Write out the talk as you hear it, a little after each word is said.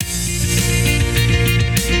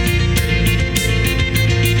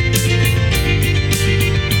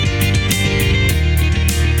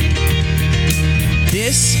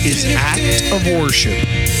of Worship,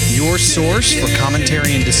 your source for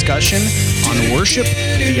commentary and discussion on worship,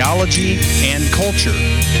 theology, and culture.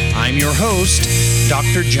 I'm your host,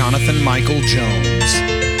 Dr. Jonathan Michael Jones.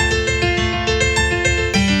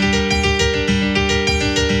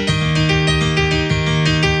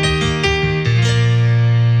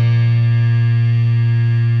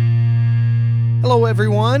 Hello,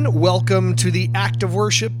 everyone. Welcome to the Act of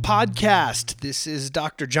Worship podcast. This is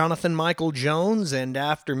Dr. Jonathan Michael Jones, and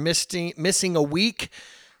after missing a week,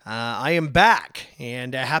 I am back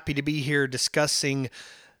and happy to be here discussing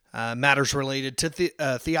matters related to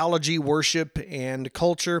theology, worship, and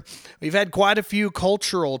culture. We've had quite a few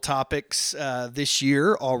cultural topics this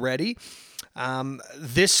year already.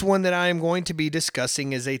 This one that I am going to be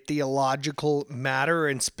discussing is a theological matter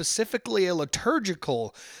and specifically a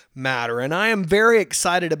liturgical matter. And I am very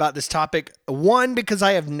excited about this topic. One, because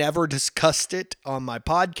I have never discussed it on my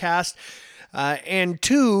podcast. And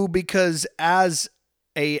two, because as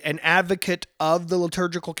an advocate of the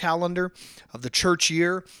liturgical calendar, of the church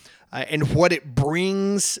year, and what it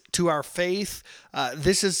brings to our faith,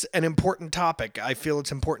 this is an important topic. I feel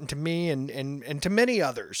it's important to me and to many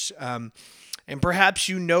others. And perhaps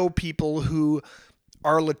you know people who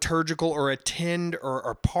are liturgical or attend or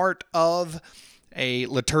are part of a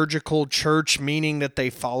liturgical church, meaning that they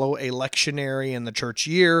follow a lectionary in the church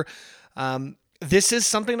year. This is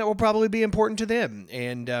something that will probably be important to them.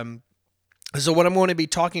 And so what I'm going to be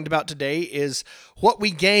talking about today is what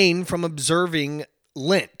we gain from observing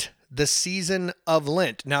Lent, the season of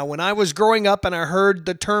Lent. Now, when I was growing up and I heard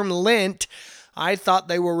the term Lent, I thought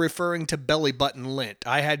they were referring to belly button Lent.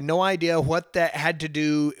 I had no idea what that had to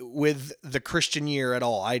do with the Christian year at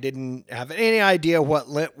all. I didn't have any idea what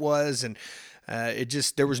Lent was, and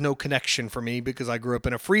there was no connection for me because I grew up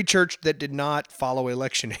in a free church that did not follow a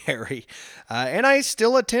lectionary. And I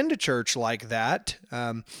still attend a church like that.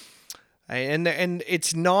 And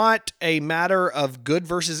it's not a matter of good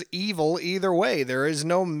versus evil either way. There is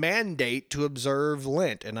no mandate to observe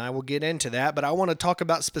Lent, and I will get into that. But I want to talk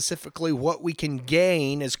about specifically what we can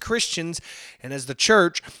gain as Christians and as the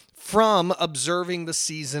church from observing the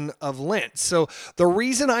season of Lent. So the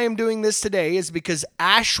reason I am doing this today is because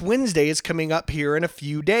Ash Wednesday is coming up here in a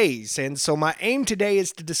few days. And so my aim today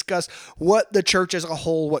is to discuss what the church as a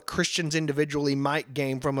whole, what Christians individually might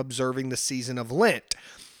gain from observing the season of Lent.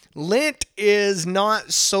 Lent is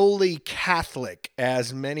not solely Catholic,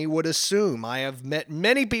 as many would assume. I have met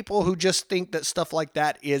many people who just think that stuff like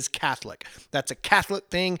that is Catholic. That's a Catholic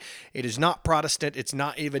thing. It is not Protestant. It's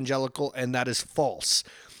not evangelical, and that is false.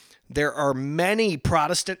 There are many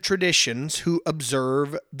Protestant traditions who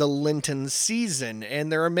observe the Lenten season,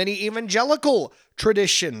 and there are many evangelical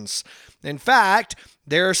traditions. In fact,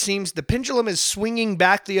 the pendulum is swinging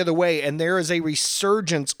back the other way, and there is a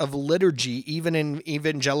resurgence of liturgy even in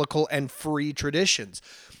evangelical and free traditions.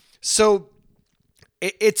 So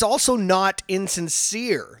it's also not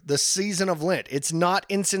insincere, the season of Lent. It's not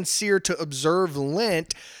insincere to observe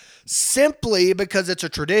Lent simply because it's a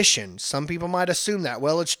tradition. Some people might assume that.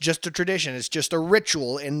 Well, it's just a tradition. It's just a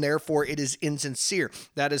ritual, and therefore it is insincere.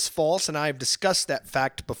 That is false, and I've discussed that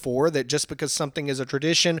fact before, that just because something is a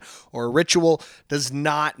tradition or a ritual does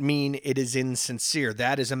not mean it is insincere.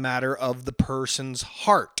 That is a matter of the person's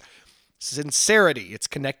heart. Sincerity, it's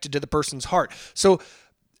connected to the person's heart. So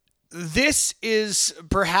this is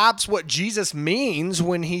perhaps what Jesus means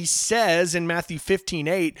when he says in Matthew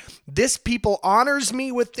 15:8, "This people honors me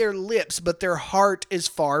with their lips, but their heart is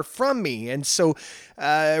far from me." And so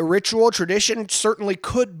ritual tradition certainly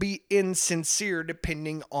could be insincere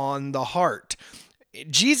depending on the heart.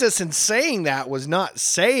 Jesus, in saying that, was not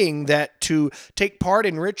saying that to take part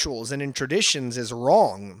in rituals and in traditions is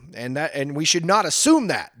wrong, and we should not assume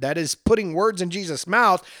that. That is putting words in Jesus'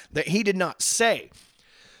 mouth that he did not say.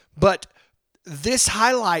 But this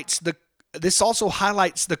also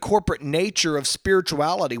highlights the corporate nature of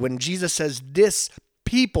spirituality. When Jesus says "this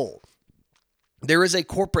people," there is a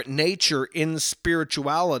corporate nature in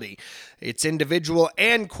spirituality. It's individual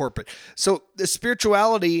and corporate. So the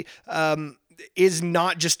spirituality is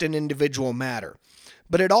not just an individual matter,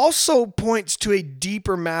 but it also points to a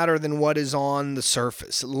deeper matter than what is on the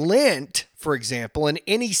surface. Lent, for example, in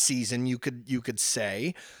any season, you could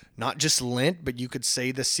say, not just Lent, but you could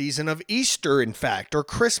say the season of Easter, in fact, or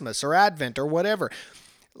Christmas, or Advent, or whatever.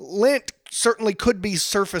 Lent certainly could be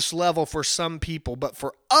surface level for some people, but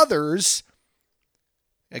for others,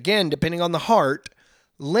 again, depending on the heart,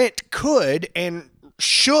 Lent could and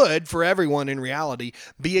should, for everyone in reality,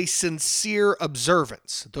 be a sincere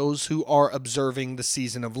observance, those who are observing the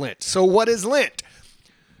season of Lent. So what is Lent?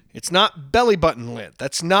 It's not belly button Lent.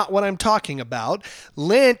 That's not what I'm talking about.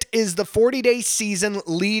 Lent is the 40-day season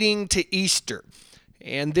leading to Easter.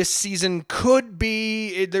 And this season could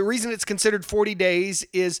be, the reason it's considered 40 days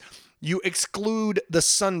is you exclude the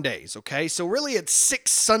Sundays, okay? So really it's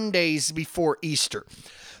 6 Sundays before Easter.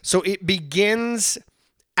 So it begins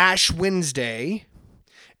Ash Wednesday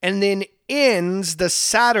and then ends the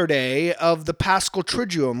Saturday of the Paschal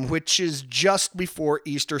Triduum, which is just before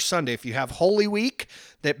Easter Sunday. If you have Holy Week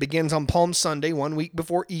that begins on Palm Sunday, 1 week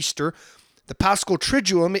before Easter, the Paschal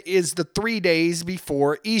Triduum is the 3 days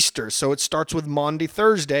before Easter. So it starts with Maundy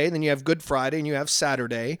Thursday, then you have Good Friday, and you have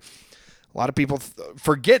Saturday. A lot of people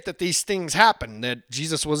forget that these things happen, that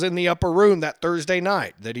Jesus was in the upper room that Thursday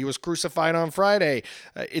night, that he was crucified on Friday.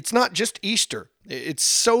 It's not just Easter. It's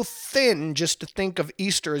so thin just to think of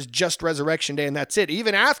Easter as just Resurrection Day, and that's it.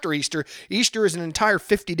 Even after Easter, Easter is an entire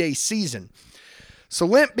 50-day season. So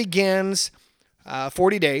Lent begins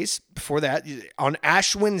 40 days before that. On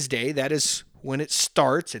Ash Wednesday, that is when it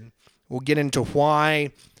starts, and we'll get into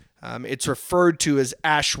why it's referred to as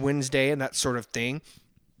Ash Wednesday and that sort of thing.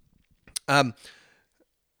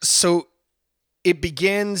 So it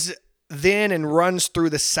begins then and runs through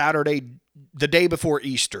the Saturday, the day before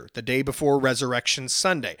Easter, the day before Resurrection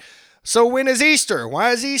Sunday. So when is Easter?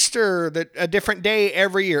 Why is Easter a different day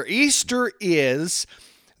every year? Easter is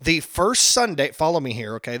the first Sunday, follow me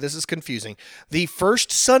here, okay? This is confusing. The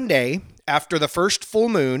first Sunday after the first full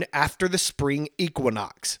moon after the spring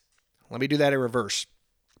equinox. Let me do that in reverse.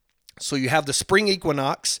 So you have the spring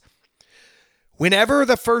equinox. Whenever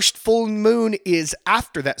the first full moon is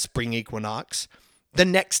after that spring equinox, the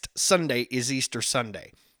next Sunday is Easter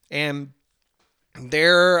Sunday. And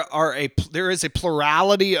there is a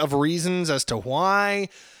plurality of reasons as to why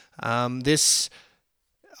this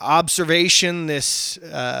observation, this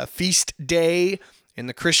feast day in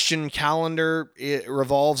the Christian calendar, it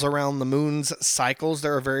revolves around the moon's cycles.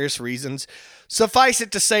 There are various reasons. Suffice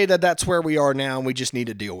it to say that that's where we are now, and we just need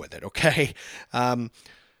to deal with it, okay?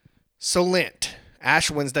 So Lent, Ash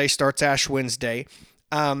Wednesday starts Ash Wednesday.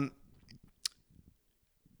 The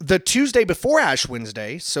Tuesday before Ash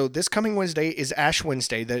Wednesday, so this coming Wednesday is Ash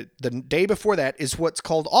Wednesday. The day before that is what's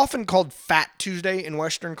often called Fat Tuesday in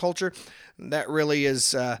Western culture. That really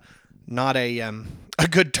is not a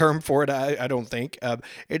good term for it, I don't think.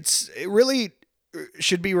 It really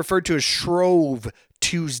should be referred to as Shrove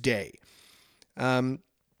Tuesday.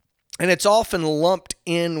 And it's often lumped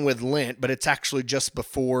in with Lent, but it's actually just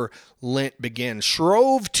before Lent begins.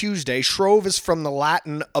 Shrove Tuesday, Shrove is from the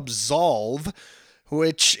Latin absolve,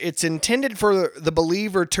 which it's intended for the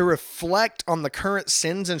believer to reflect on the current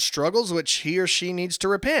sins and struggles which he or she needs to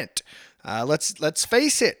repent. Let's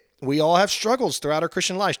face it, we all have struggles throughout our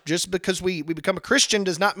Christian life. Just because we become a Christian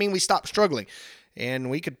does not mean we stop struggling. And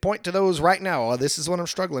we could point to those right now. Oh, this is what I'm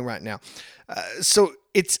struggling right now. So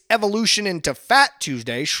its evolution into Fat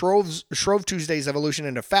Tuesday, Shrove Tuesday's evolution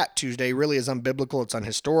into Fat Tuesday really is unbiblical, it's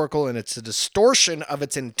unhistorical, and it's a distortion of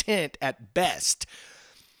its intent at best.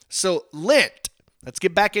 So Lent, let's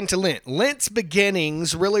get back into Lent. Lent's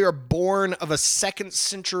beginnings really are born of a 2nd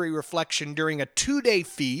century reflection during a 2-day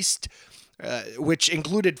feast, which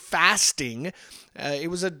included fasting. It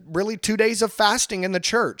was really 2 days of fasting in the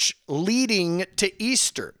church leading to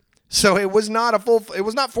Easter. So it was not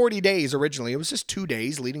 40 days originally. It was just 2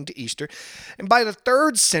 days leading to Easter. And by the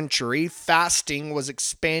 3rd century, fasting was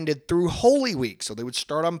expanded through Holy Week. So they would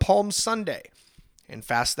start on Palm Sunday and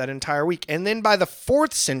fast that entire week. And then by the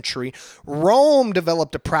 4th century, Rome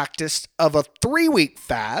developed a practice of a 3-week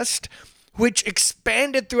fast, which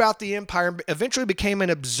expanded throughout the empire and eventually became an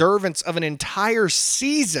observance of an entire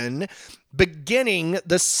season beginning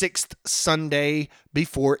the 6th Sunday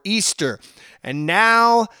before Easter. And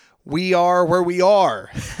now we are where we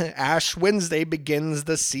are. Ash Wednesday begins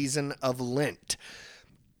the season of Lent.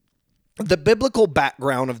 The biblical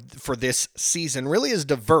background for this season really is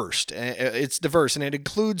diverse. It's diverse, and it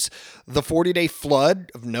includes the 40-day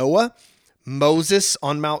flood of Noah, Moses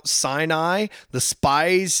on Mount Sinai, the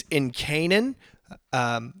spies in Canaan,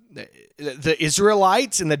 the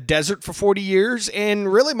Israelites in the desert for 40 years,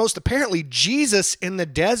 and really most apparently Jesus in the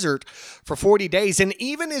desert for 40 days, and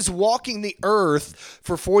even is walking the earth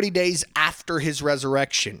for 40 days after his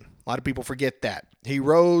resurrection. A lot of people forget that. He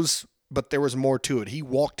rose, but there was more to it. He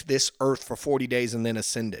walked this earth for 40 days and then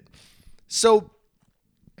ascended. So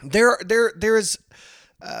there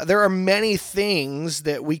are many things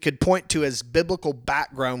that we could point to as biblical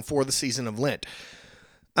background for the season of Lent.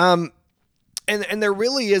 And there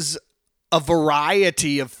really is a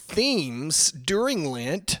variety of themes during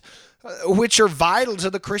Lent which are vital to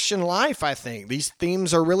the Christian life, I think. These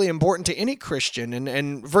themes are really important to any Christian.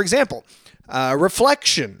 And for example,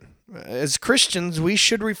 reflection. As Christians, we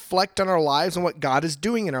should reflect on our lives and what God is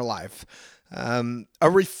doing in our life. A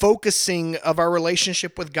refocusing of our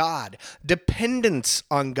relationship with God, dependence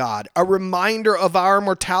on God, a reminder of our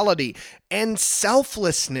mortality, and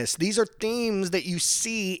selflessness. These are themes that you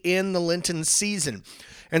see in the Lenten season.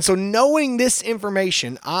 And so knowing this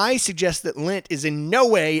information, I suggest that Lent is in no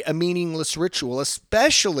way a meaningless ritual,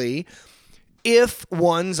 especially if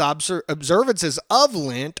one's observances of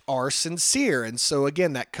Lent are sincere. And so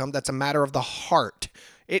again, that's a matter of the heart.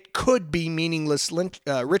 It could be meaningless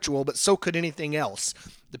ritual, but so could anything else,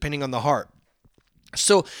 depending on the heart.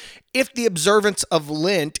 So if the observance of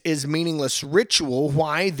Lent is meaningless ritual,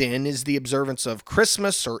 why then is the observance of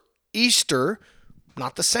Christmas or Easter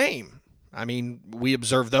not the same? I mean, we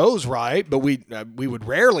observe those, right? But we would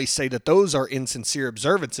rarely say that those are insincere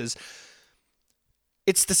observances.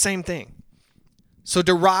 It's the same thing. So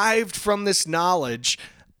derived from this knowledge,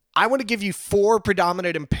 I want to give you 4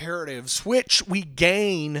 predominant imperatives which we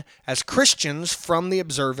gain as Christians from the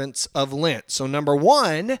observance of Lent. So number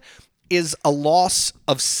 1 is a loss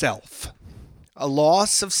of self. A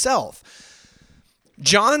loss of self.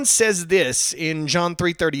 John says this in John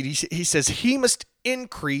 3:30. He says, "He must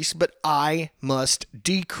increase, but I must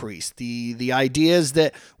decrease." The idea is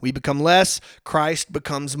that we become less, Christ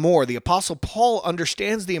becomes more. The Apostle Paul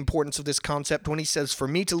understands the importance of this concept when he says, "For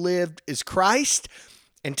me to live is Christ,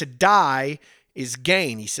 and to die is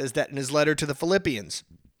gain." He says that in his letter to the Philippians.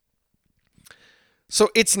 So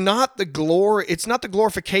it's not the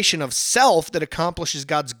glorification of self that accomplishes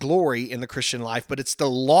God's glory in the Christian life, but it's the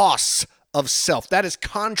loss of self. That is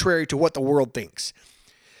contrary to what the world thinks.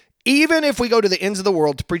 Even if we go to the ends of the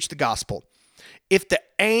world to preach the gospel, if the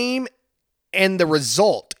aim and the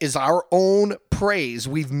result is our own praise,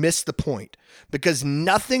 we've missed the point, because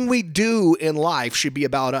nothing we do in life should be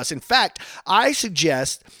about us. In fact, I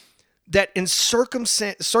suggest that in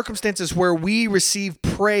circumstances where we receive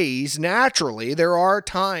praise naturally, there are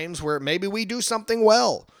times where maybe we do something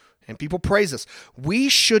well and people praise us. We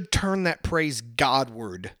should turn that praise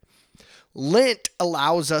Godward. Lent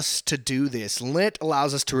allows us to do this. Lent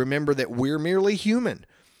allows us to remember that we're merely human.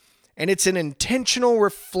 And it's an intentional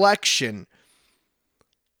reflection.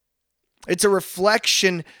 It's a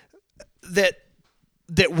reflection that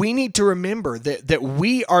we need to remember that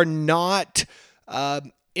we are not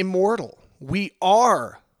immortal. We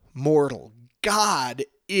are mortal.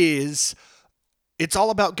 It's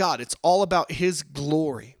all about God. It's all about His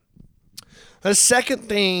glory. The second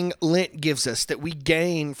thing Lent gives us that we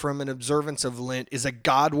gain from an observance of Lent is a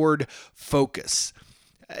Godward focus.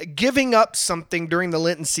 Giving up something during the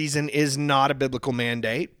Lenten season is not a biblical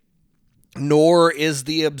mandate, nor is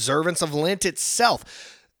the observance of Lent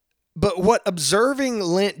itself. But what observing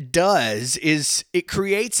Lent does is it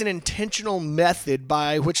creates an intentional method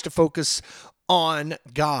by which to focus on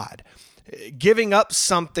God. Giving up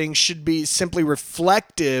something should be simply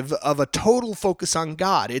reflective of a total focus on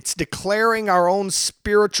God. It's declaring our own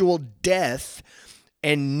spiritual death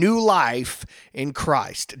and new life in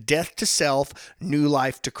Christ. Death to self, new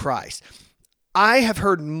life to Christ. I have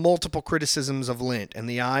heard multiple criticisms of Lent and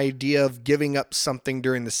the idea of giving up something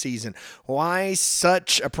during the season. Why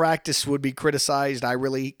such a practice would be criticized, I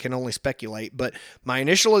really can only speculate. But my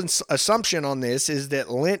initial assumption on this is that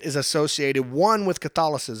Lent is associated, 1, with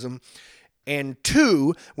Catholicism, and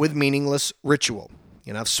 2, with meaningless ritual.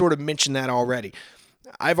 And I've sort of mentioned that already.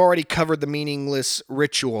 I've already covered the meaningless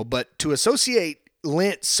ritual, but to associate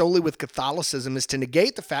Lent solely with Catholicism is to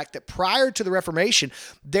negate the fact that prior to the Reformation,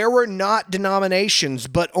 there were not denominations,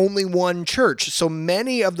 but only one church. So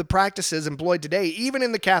many of the practices employed today, even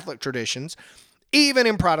in the Catholic traditions, even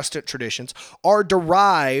in Protestant traditions, are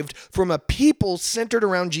derived from a people centered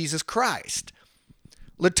around Jesus Christ.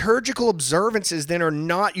 Liturgical observances then are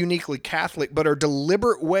not uniquely Catholic, but are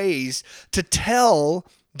deliberate ways to tell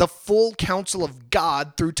the full counsel of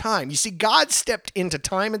God through time. You see, God stepped into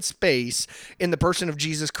time and space in the person of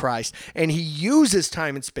Jesus Christ, and He uses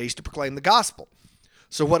time and space to proclaim the gospel.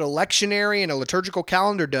 So what a lectionary and a liturgical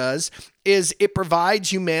calendar does is it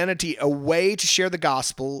provides humanity a way to share the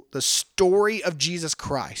gospel, the story of Jesus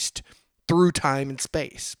Christ, through time and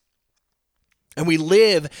space. And we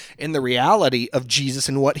live in the reality of Jesus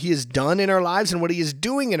and what He has done in our lives and what He is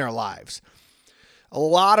doing in our lives. A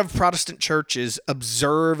lot of Protestant churches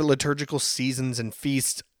observe liturgical seasons and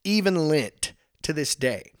feasts, even Lent, to this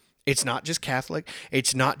day. It's not just Catholic.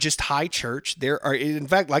 It's not just high church. In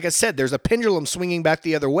fact, like I said, there's a pendulum swinging back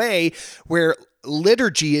the other way where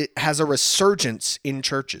liturgy has a resurgence in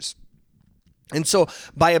churches. And so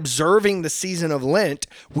by observing the season of Lent,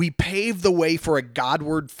 we pave the way for a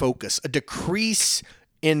Godward focus, a decrease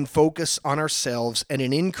in focus on ourselves and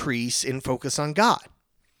an increase in focus on God.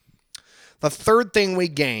 The third thing we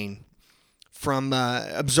gain from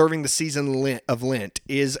observing the season of Lent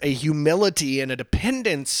is a humility and a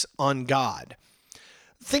dependence on God.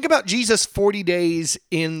 Think about Jesus' 40 days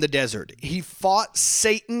in the desert. He fought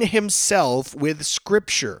Satan himself with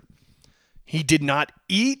Scripture. He did not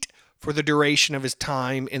eat for the duration of his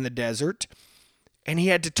time in the desert, and he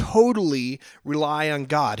had to totally rely on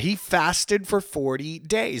God. He fasted for 40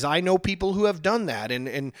 days. I know people who have done that,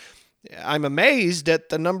 and I'm amazed at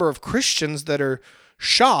the number of Christians that are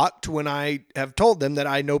shocked when I have told them that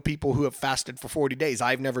I know people who have fasted for 40 days.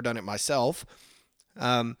 I've never done it myself.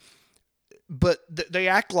 But they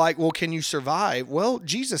act like, well, can you survive? Well,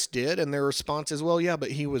 Jesus did, and their response is, well, yeah,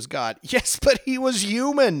 but he was God. Yes, but he was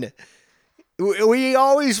human. We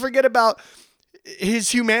always forget about his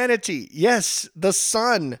humanity. Yes, the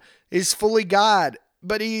Son is fully God,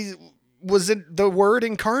 but he was the Word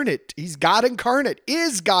incarnate. He's God incarnate,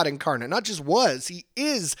 is God incarnate, not just was. He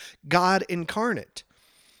is God incarnate,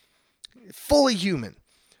 fully human.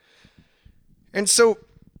 And so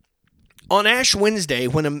on Ash Wednesday,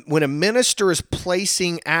 when a minister is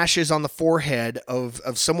placing ashes on the forehead of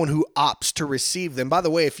someone who opts to receive them, by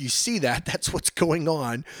the way, if you see that, that's what's going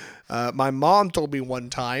on. My mom told me one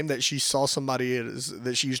time that she saw somebody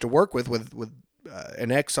that she used to work with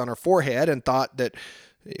an X on her forehead and thought that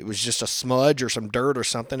it was just a smudge or some dirt or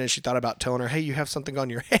something, and she thought about telling her, hey, you have something on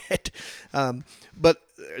your head. But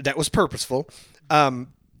that was purposeful.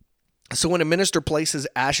 So when a minister places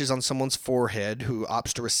ashes on someone's forehead who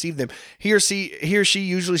opts to receive them, he or she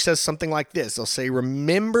usually says something like this. They'll say,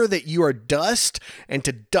 remember that you are dust, and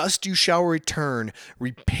to dust you shall return.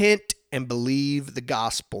 Repent and believe the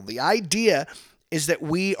gospel. The idea is that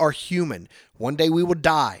we are human. One day we will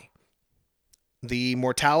die. The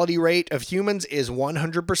mortality rate of humans is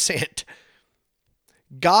 100%.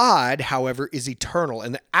 God, however, is eternal,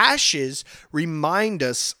 and the ashes remind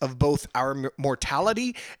us of both our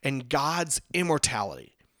mortality and God's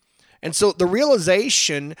immortality. And so the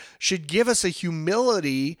realization should give us a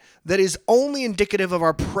humility that is only indicative of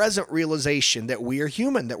our present realization that we are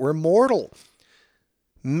human, that we're mortal.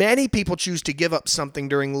 Many people choose to give up something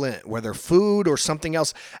during Lent, whether food or something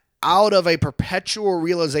else, out of a perpetual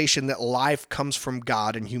realization that life comes from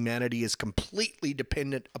God and humanity is completely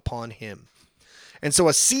dependent upon Him. And so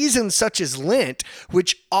a season such as Lent,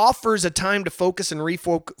 which offers a time to focus and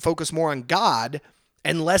refocus more on God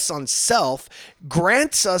and less on self,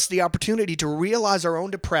 grants us the opportunity to realize our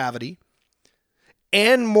own depravity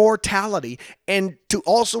and mortality, and to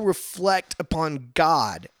also reflect upon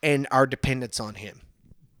God and our dependence on Him.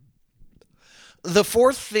 The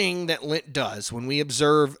fourth thing that Lent does when we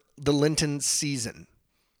observe the Lenten season,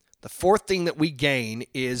 the fourth thing that we gain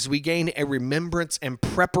is we gain a remembrance and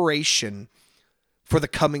preparation for the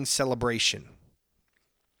coming celebration.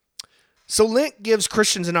 So Lent gives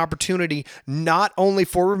Christians an opportunity not only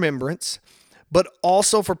for remembrance, but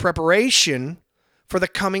also for preparation for the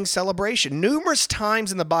coming celebration. Numerous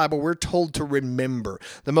times in the Bible, we're told to remember.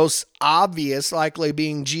 The most obvious likely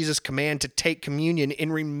being Jesus' command to take communion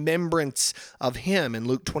in remembrance of Him in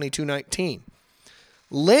Luke 22:19.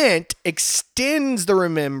 Lent extends the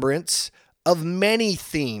remembrance of many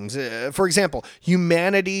themes. For example,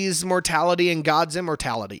 humanity's mortality and God's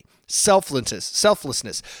immortality,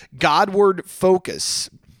 selflessness, Godward focus.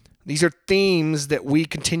 These are themes that we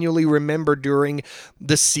continually remember during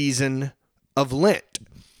the season of Lent.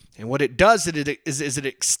 And what it does is it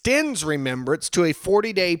extends remembrance to a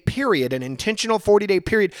 40-day period, an intentional 40-day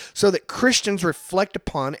period, so that Christians reflect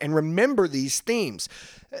upon and remember these themes.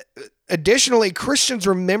 Additionally, Christians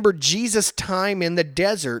remember Jesus' time in the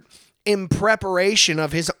desert in preparation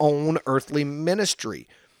of His own earthly ministry.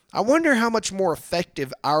 I wonder how much more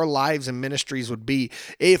effective our lives and ministries would be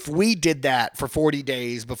if we did that for 40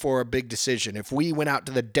 days before a big decision, if we went out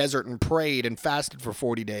to the desert and prayed and fasted for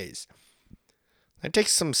 40 days. It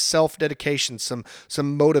takes some self-dedication, some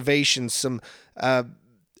motivation, some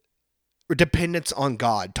dependence on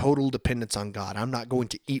God, total dependence on God. I'm not going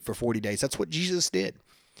to eat for 40 days. That's what Jesus did.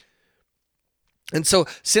 And so,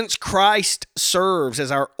 since Christ serves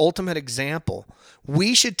as our ultimate example,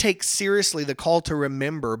 we should take seriously the call to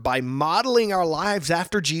remember by modeling our lives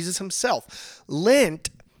after Jesus Himself. Lent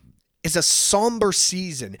is a somber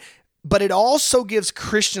season, but it also gives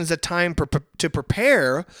Christians a time to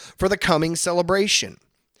prepare for the coming celebration.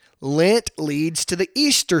 Lent leads to the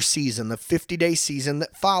Easter season, the 50-day season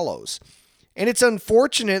that follows. And it's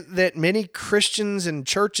unfortunate that many Christians and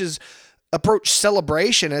churches approach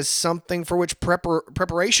celebration as something for which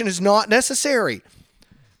preparation is not necessary.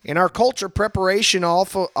 In our culture, preparation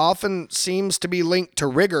often seems to be linked to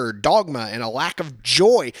rigor, dogma, and a lack of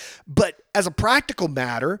joy. But as a practical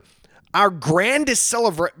matter, our grandest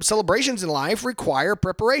celebrations in life require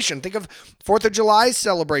preparation. Think of 4th of July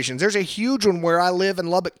celebrations. There's a huge one where I live in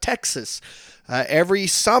Lubbock, Texas. Every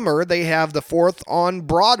summer, they have the 4th on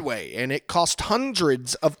Broadway, and it costs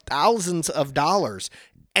hundreds of thousands of dollars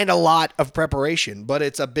and a lot of preparation, but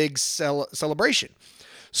it's a big celebration.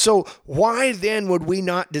 So why then would we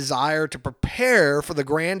not desire to prepare for the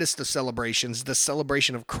grandest of celebrations, the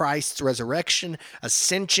celebration of Christ's resurrection,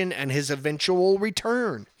 ascension, and his eventual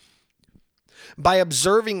return? By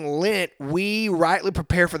observing Lent, we rightly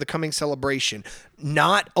prepare for the coming celebration,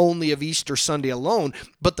 not only of Easter Sunday alone,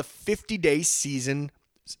 but the 50-day season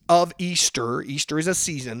of Easter. Easter is a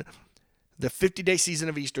season, the 50-day season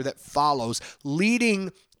of Easter that follows,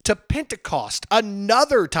 leading to Pentecost,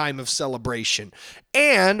 another time of celebration.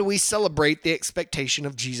 And we celebrate the expectation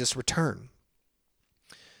of Jesus' return.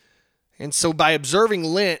 And so by observing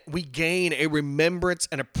Lent, we gain a remembrance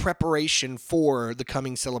and a preparation for the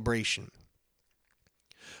coming celebration.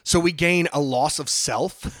 So we gain a loss of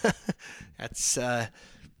self.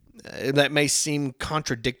 That may seem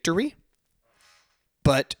contradictory,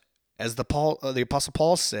 but as the Apostle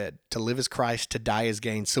Paul said, to live is Christ, to die is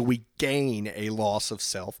gain. So we gain a loss of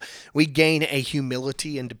self. We gain a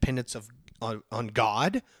humility and dependence on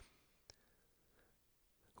God.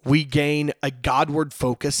 We gain a Godward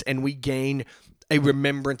focus, and we gain a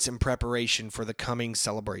remembrance and preparation for the coming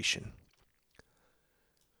celebration.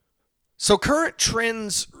 So current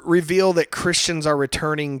trends reveal that Christians are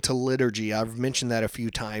returning to liturgy. I've mentioned that a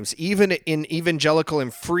few times. Even in evangelical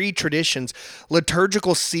and free traditions,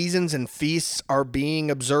 liturgical seasons and feasts are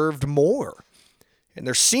being observed more. And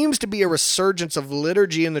there seems to be a resurgence of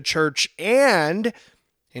liturgy in the church and,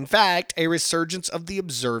 in fact, a resurgence of the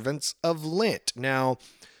observance of Lent. Now,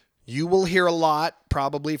 you will hear a lot,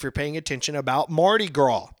 probably if you're paying attention, about Mardi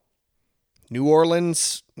Gras. New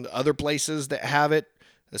Orleans, other places that have it,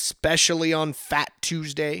 especially on Fat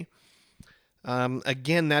Tuesday.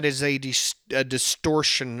 Again, that is a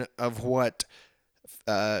distortion of what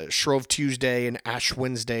Shrove Tuesday and Ash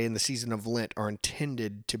Wednesday and the season of Lent are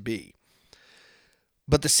intended to be.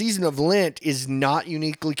 But the season of Lent is not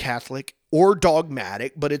uniquely Catholic or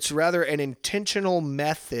dogmatic, but it's rather an intentional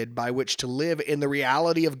method by which to live in the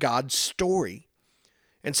reality of God's story.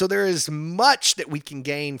 And so there is much that we can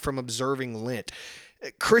gain from observing Lent.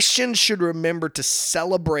 Christians should remember to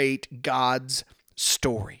celebrate God's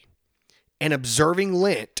story. And observing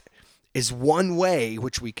Lent is one way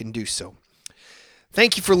which we can do so.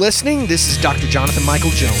 Thank you for listening. This is Dr. Jonathan Michael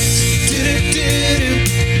Jones.